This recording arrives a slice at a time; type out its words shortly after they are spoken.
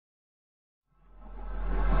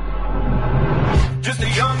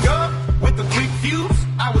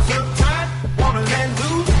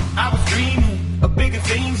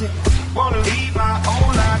crazy. Wanna leave my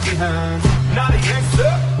own life behind. Not a yes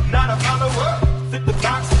sir, not a follower. Flip the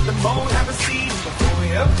box, flip the mold, have a seat before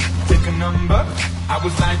we up. Take a number. I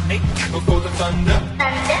was lightning before the thunder.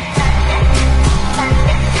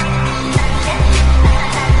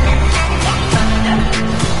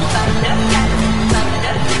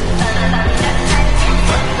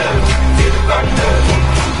 Thunder, thunder, feel the thunder.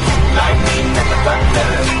 Lightning and the thunder.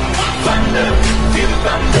 Thunder, feel the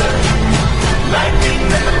thunder. Lightning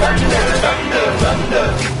and the thunder. Thunder, thunder,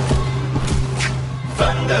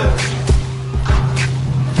 thunder.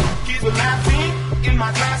 Kids were laughing in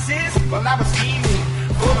my classes while I was scheming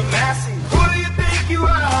for the masses. Who do you think you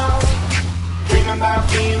are? Dreaming about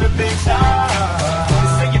being a big star. You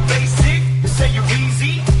say you're basic, you say you're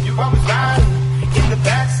easy. You're always riding in the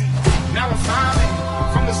backseat. Now I'm smiling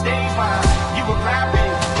from the stage while you were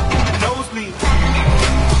clapping in the nosebleed.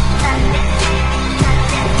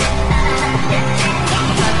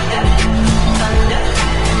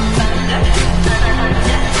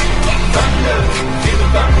 Thunder, feel the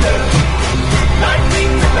thunder.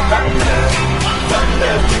 Lightning and the thunder.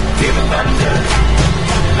 Thunder, feel the thunder.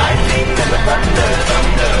 Lightning and the thunder.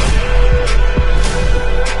 Thunder.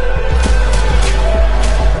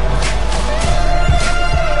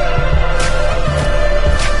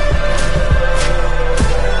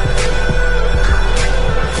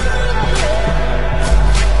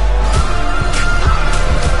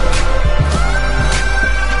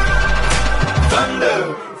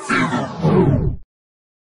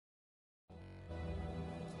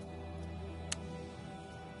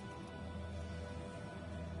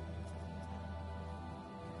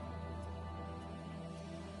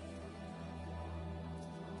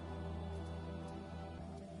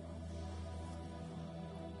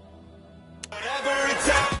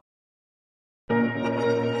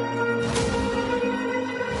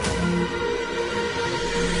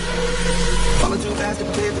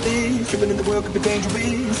 Tripping in the world could be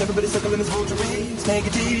dangerous. Everybody circling his vultures.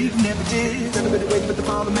 Negative, never did. Everybody waiting for the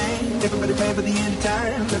fall of man. Everybody praying for the end of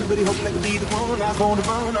time. Everybody hoping they could be the one. I was born to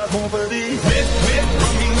run, I was born for this. Rip, rip,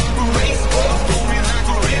 run me like a race horse. Pull me like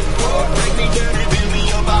a ripcord. Break me down and build me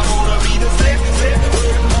up. I wanna be the slip, slip.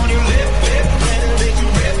 Word on your lip, lip. Better let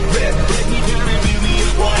you rip, rip. Break me down and build me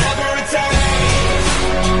up. Whatever it takes.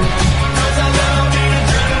 Cause I love the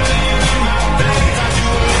adrenaline in my veins. I do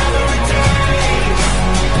whatever it takes.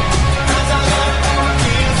 Cause I love how it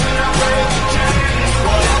feels when I break the chains.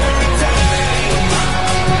 Whatever it takes.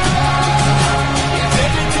 Yeah,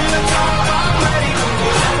 take me to the top. I'm ready for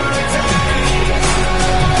whatever it takes.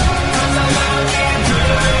 Cause I love the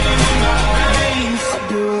adrenaline in my veins. I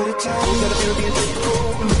do what it takes. Gotta feel being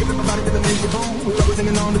difficult. Looking at my body feeling miserable. We're always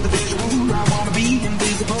hanging on to the visual. I wanna be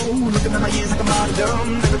invisible. Looking at my years like I'm out of dumb.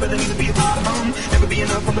 Everybody needs to be a part of them. Never be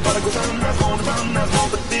enough from the prodigal son. I was born to run, I was born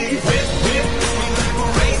for this. Whip, whip, pull me like a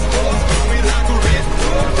racehorse. Pull me like a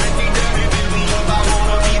ripcord. Break me down and build me up. I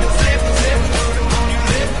wanna be the slip, slip. Put it on your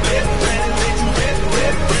lip, lip. Ready to let you rip,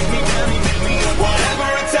 rip. Break me down and build me up. Whatever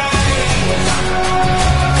it takes.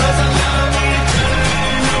 Cause I love the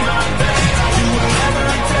adrenaline in my veins. I do whatever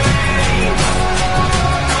it takes.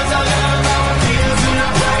 Cause I love how it feels when I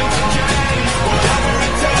break the chains. Whatever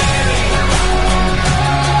it takes.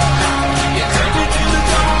 Yeah, take me to the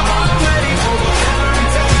top. I'm ready for whatever it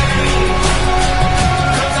takes.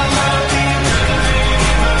 Cause I love the adrenaline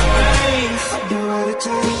in my veins. I do what it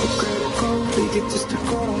takes. Critical, lead it just to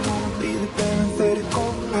go. Don't wanna be the parenthetical,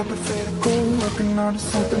 hypothetical. Working on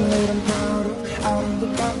something that I'm proud of. Out of the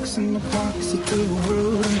box, in the box, to the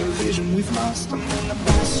world. And the vision we've lost, I'm in a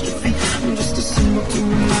catastrophe. I'm just a symbol to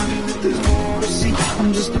remind me that there's more to see.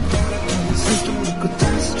 I'm just a product of the system of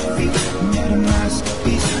catastrophe. And yet a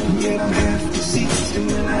masterpiece, and yet I'm half deceased. Still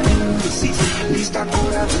in I am deceased. At least I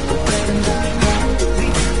could have took a bed and died happily.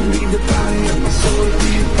 Leave the body of my soul to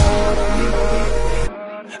be a part of.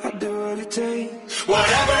 I do what it takes.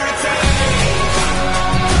 Whatever it takes.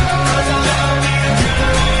 Cause I love the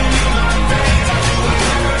adrenaline in my veins. I do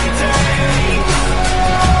whatever it takes.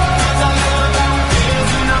 Cause I love how it feels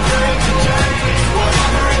when I break the chains.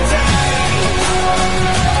 Whatever it takes.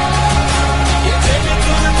 Yeah, take me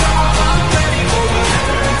to the top. I'm ready for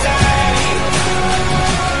whatever it takes.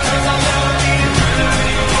 Cause I love the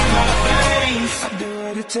adrenaline in my veins. I do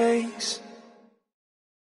what it takes.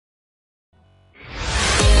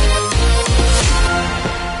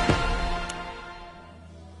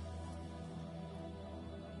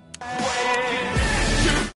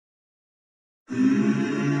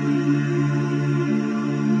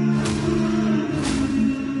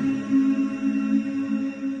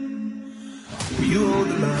 You hold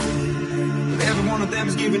the line. Every one of them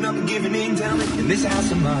is giving up and giving in. Tell me, in this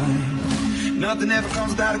house of mine, Nothing ever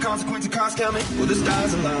comes without a consequence, of cost coming. Will the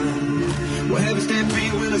stars align? Will heaven stand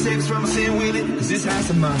free? Will it save us from our sin? Will it? Cause this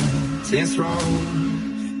house of mine stands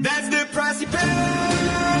strong. That's the price you pay.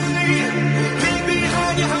 Leave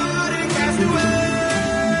behind your heart and cast away.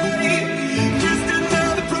 Just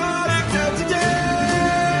another product of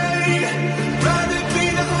today. Rather be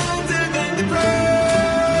the hunter than the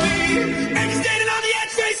prey. And you're standing on the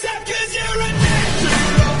edge, face up, cause you're a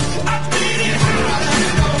natural. I'm feeling hard, I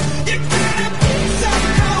know. You gotta be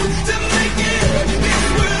somehow to make it in this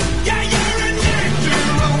world. Yeah, you're a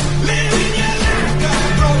natural. Living your life, God,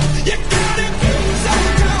 bro. You gotta be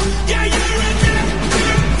somehow. Yeah, you're a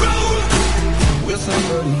natural. Will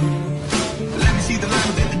somebody let me see the light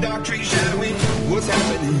within the dark tree shadowing what's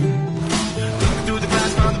happening? Looking through the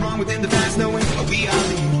glass, find the wrong within the past, knowing we are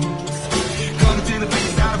these. Coming to the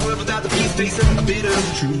face, out of world without the peace, facing a bit of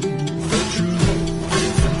the truth, the truth.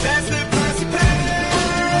 That's the price you pay.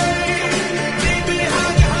 Leave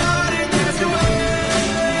behind your heart and cast away.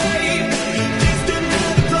 Just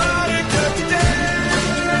another product of today.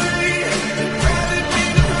 Rather be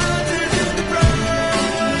the hunter than the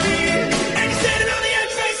prey. And you're standing on the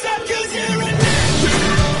edge, face up, cause you're a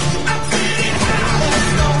natural. I'm feeling hard, I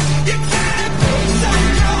know. You gotta be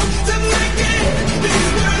somehow to make it in this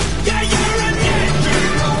world. Yeah, you're a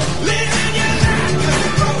natural. Living your life, good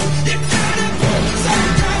bro. You gotta be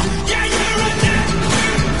somehow. Yeah, you're a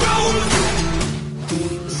natural.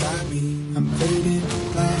 Deep inside me, I'm fading,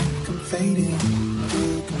 like I'm fading.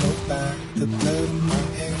 Looking look back, the blood in my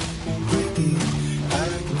head won't break it. I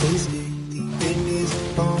can taste it, the end is a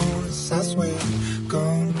bonus. I swear,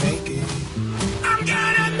 gonna make it. I'm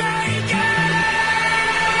gonna make it.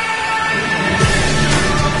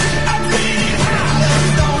 I'm feeling hard, I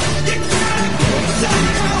know. You gotta be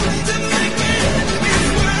somehow to make it in this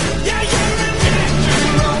world. Yeah, you're a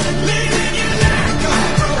natural. Living your life, God,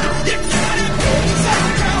 bro. You gotta be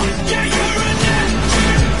somehow. Yeah, you're a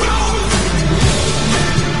natural.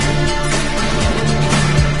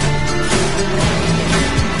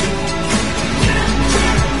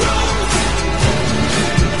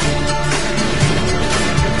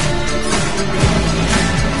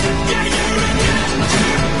 Yeah, you're a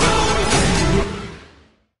natural.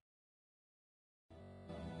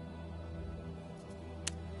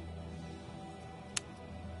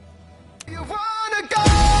 You wanna go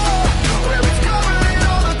where it's covering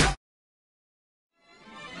all the.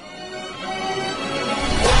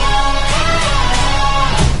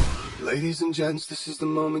 Ladies and gents, this is the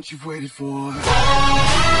moment you've waited for.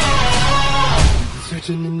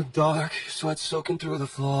 Searching in the dark, your sweat soaking through the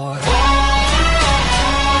floor.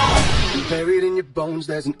 Buried in your bones,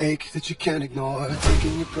 there's an ache that you can't ignore.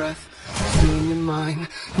 Taking your breath, still in your mind,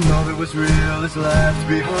 and all that was real is left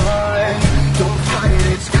behind. Don't fight it,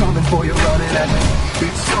 it's coming for you, running at it.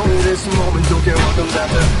 It's only this moment, don't care what comes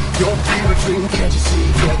after. Your fever dream, can't you see,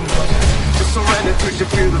 getting closer. Just surrender, cause you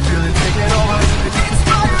feel the feeling taking over. It's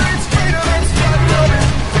fire, it's freedom, it's flooding over.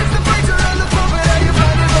 It's the breakthrough and the puppet, and you're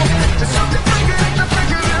blinded open. There's something bigger in the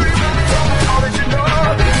flicker, everybody told me all that you know.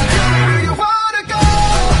 Do you wanna go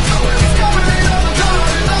where it's covering all the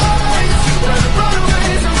golden lights? Where the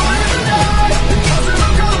runaways are running the night. And cause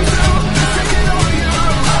it'll come through, it's taking over your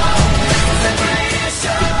heart. It's a great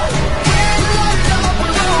show. We light it up, we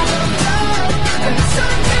roll them down. And the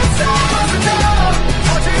sun gets up, the dark.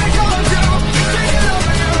 Watching it come through, it's taking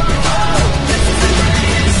over your heart.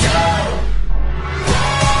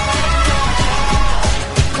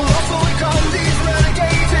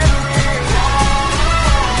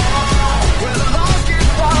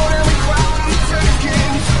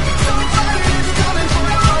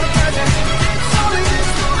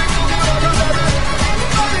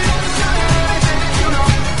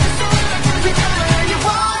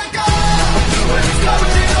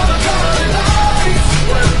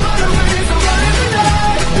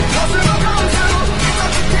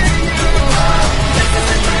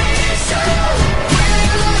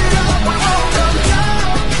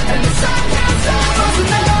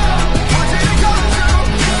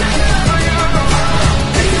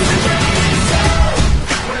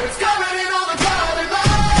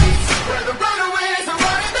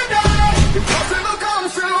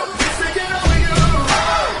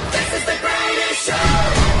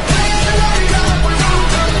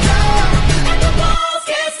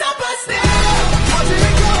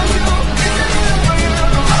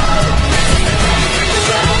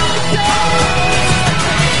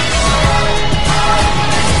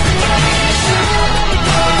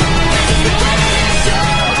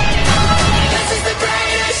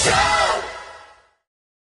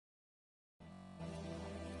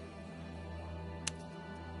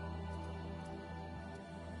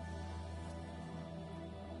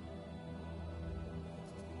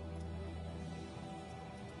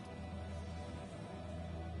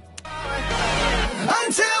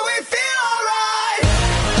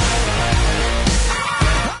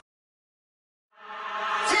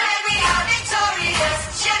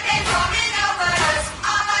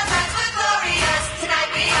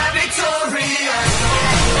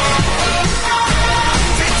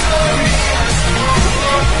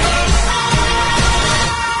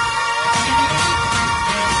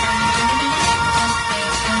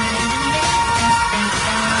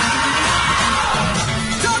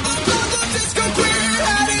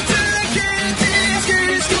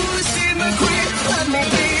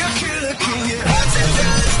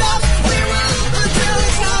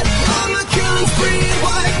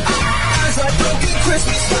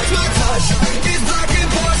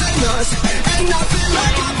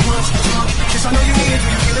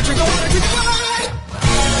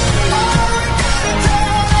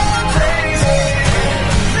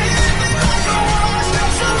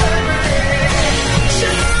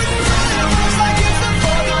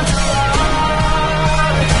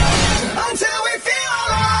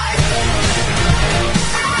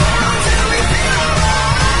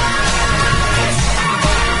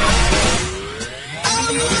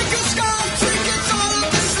 I'm like a skull, trinkets all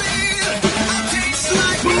up the sleeve. I taste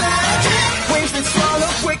like magic, waves that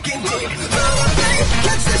swallow quick and deep. Follow me,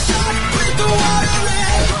 catch the shot, with the water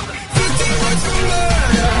red. 15 words for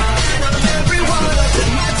murder, and I'm everyone up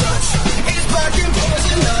in my touch. He's back and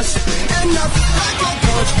poisonous, and nothing like a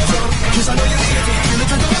punch. Cause I know you need it, feel it,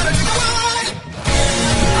 drink the water, drink the wine.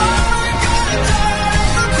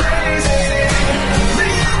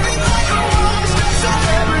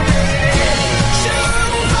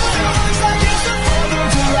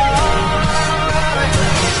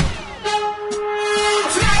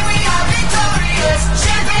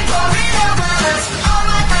 Champagne pouring over us.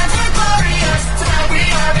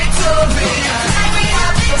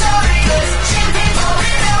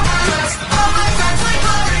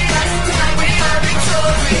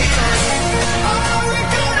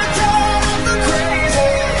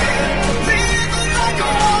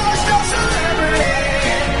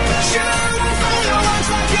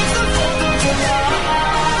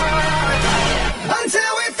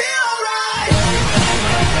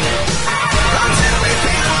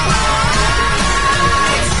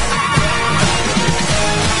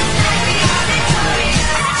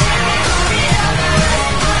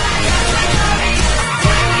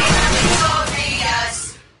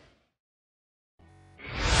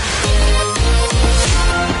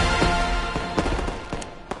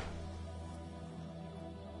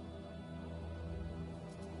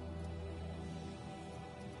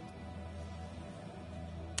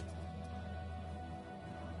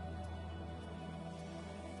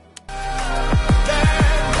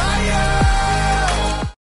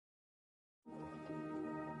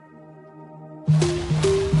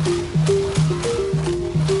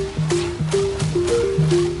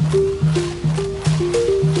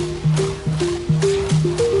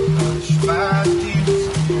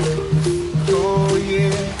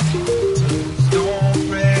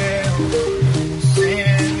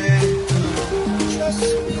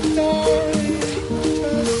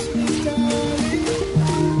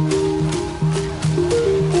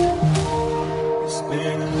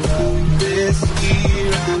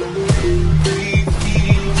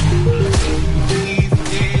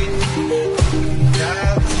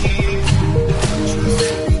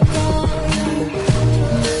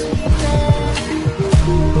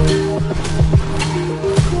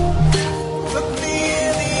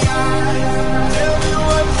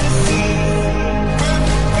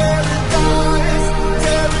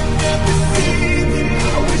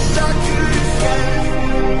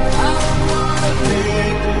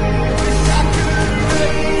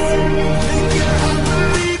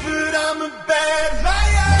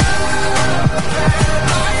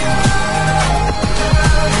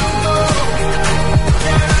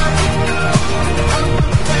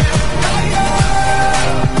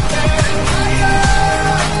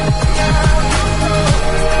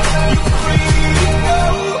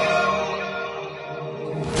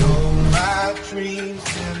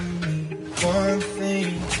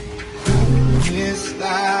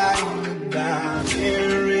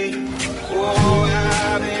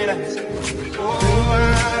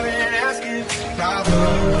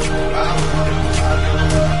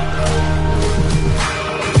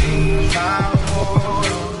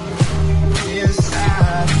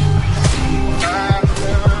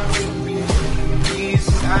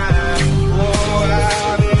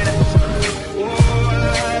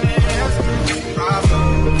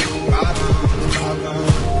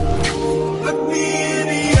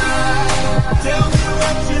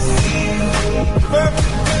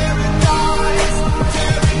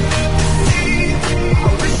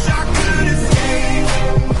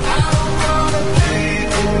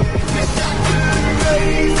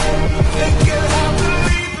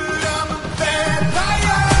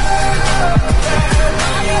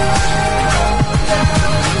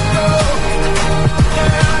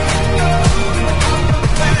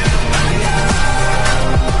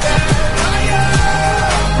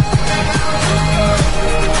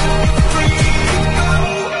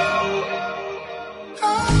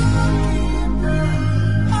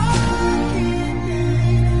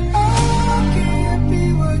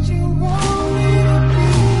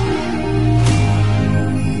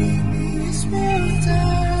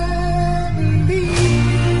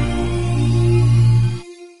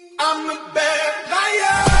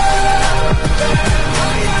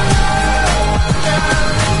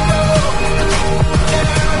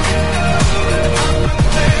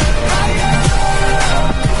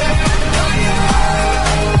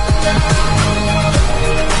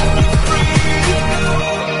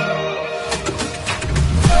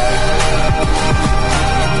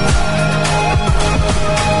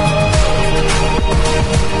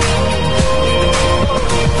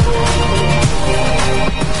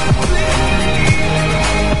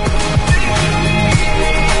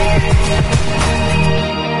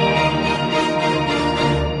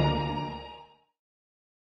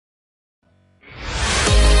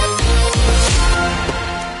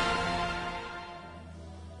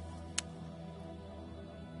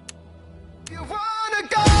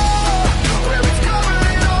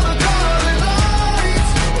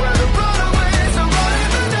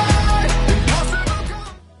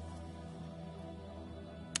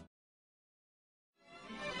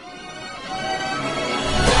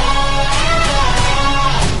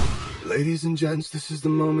 Ladies and gents, this is the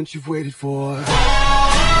moment you've waited for. Been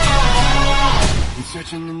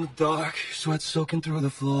searching in the dark, sweat soaking through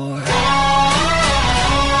the floor.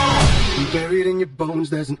 And buried in your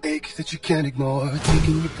bones, there's an ache that you can't ignore.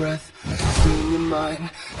 Taking your breath, stealing your mind,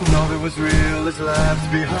 and all that was real is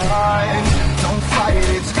left behind. Don't fight it,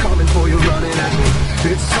 it's coming for you, running at me.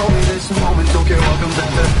 It's only this moment, don't care what comes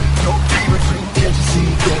after. Your favorite dream, can't you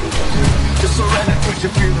see, getting closer. Just surrender, cause you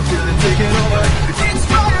feel the feeling taking over. It's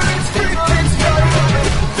fire, it's fever, it's fire.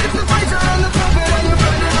 There's the razor and the puppet and you're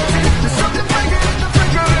burning on it. There's something breaking in the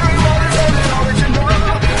breaker, every water's holding original.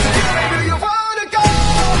 Where do you wanna go?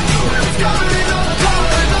 Where it's covered in all the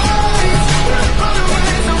colored lights. Where the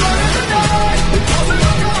runaways are running the night. The closer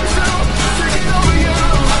it comes through, taking over you.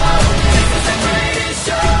 This is the greatest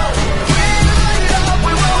show. We light it up,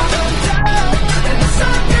 we won't come down. And the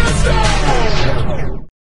sun gets strong.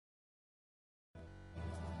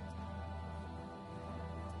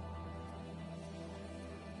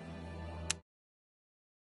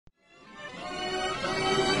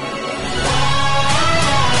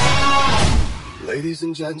 Ladies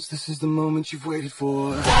and gents, this is the moment you've waited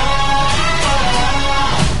for.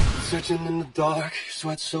 Searching in the dark,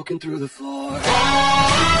 sweat soaking through the floor.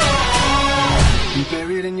 And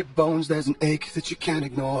buried in your bones, there's an ache that you can't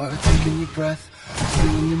ignore. Taking your breath,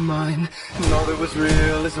 stealing your mind, and all that was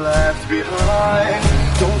real is left behind.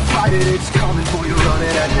 Don't fight it, it's coming for you, running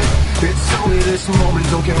at you. It's only this moment,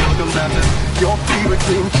 don't care what comes after. Your favorite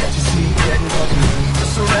dream, can't you see, getting closer.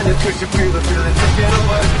 Just surrender, cause you feel the feeling taking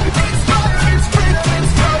over. It's fire, it's freedom,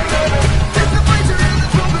 it's fire. It's the preacher in the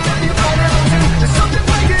trumpet and you're fighting on it. There's something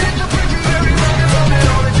breaking in the breaker, every man is on it,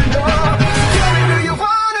 all that you know. Where do you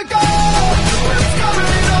wanna go? Where it's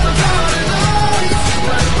covered in all the colored lights.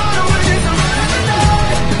 Where the runaways are running the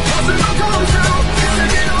night. The closer it comes through, it's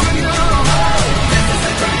taking over you. This is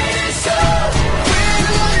the greatest show. We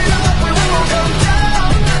light it up, we won't come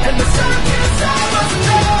down. And the sun can't stop us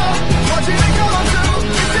now. Watching it come through,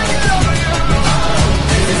 it's taking over you.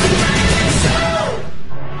 This is the greatest show.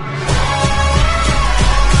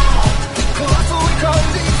 Colossal we come,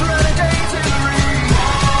 these renegades in the ring.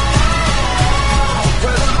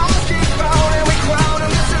 Where the lost get found and we crown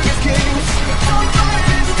them the circus kings. Don't fight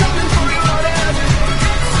it, it's coming for you, all that.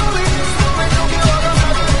 It's only this moment, don't give up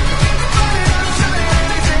on it. Fight it up, show it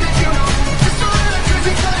anything that you know. Just surrender, cause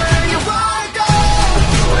it's coming and you wanna go.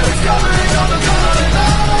 Where it's covered in all the colored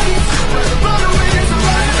lights. Where the runaways are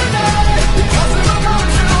running the night. The closer it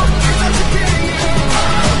comes through, it's like you're getting you.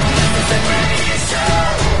 This is the greatest show.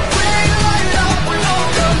 We light it up, we won't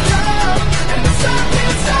come down. And the sun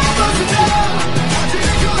can't stop us now. Watching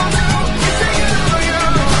it come through, it's taking over you.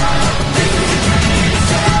 This is the greatest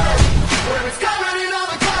show. Where it's covered in all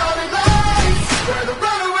the colored lights. Where the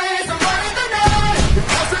runaways are running the night. The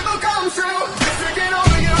closer it comes through, it's taking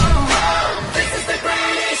over you. This is the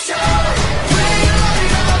greatest show. We light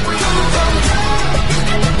it up, we won't come down.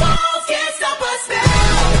 And the walls can't stop us now.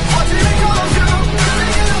 Watching it come through, it's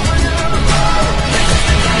taking over you. This is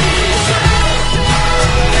the greatest show.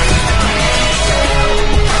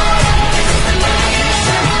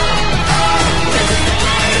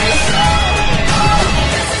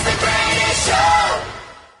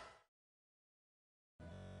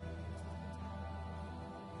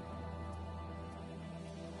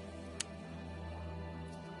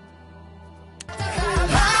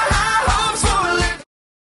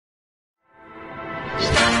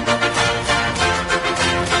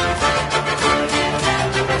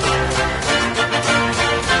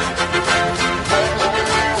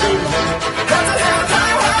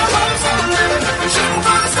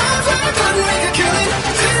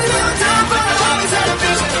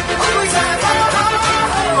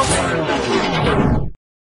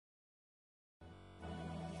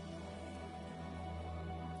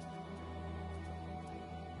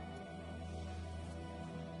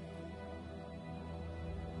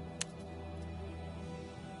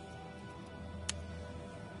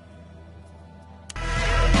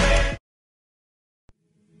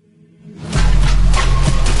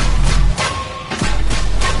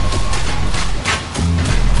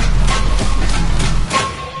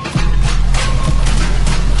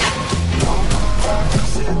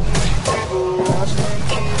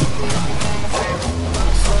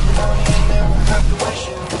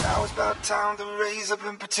 Time to raise up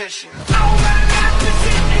and petition. Looks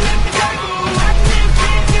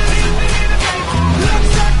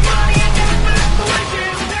like money and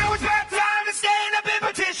desperation. Now it's about time to stand up and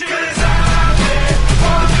petition. 'Cause I've been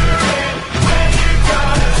wondering when you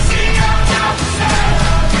gonna see I'm not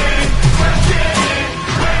stopping. Questioning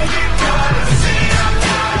when you gonna see I'm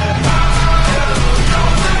not a part of your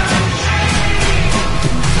machine.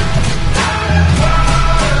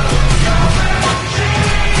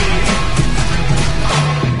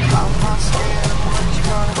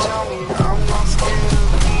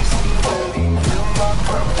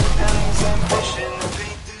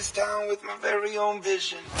 own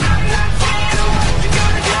vision.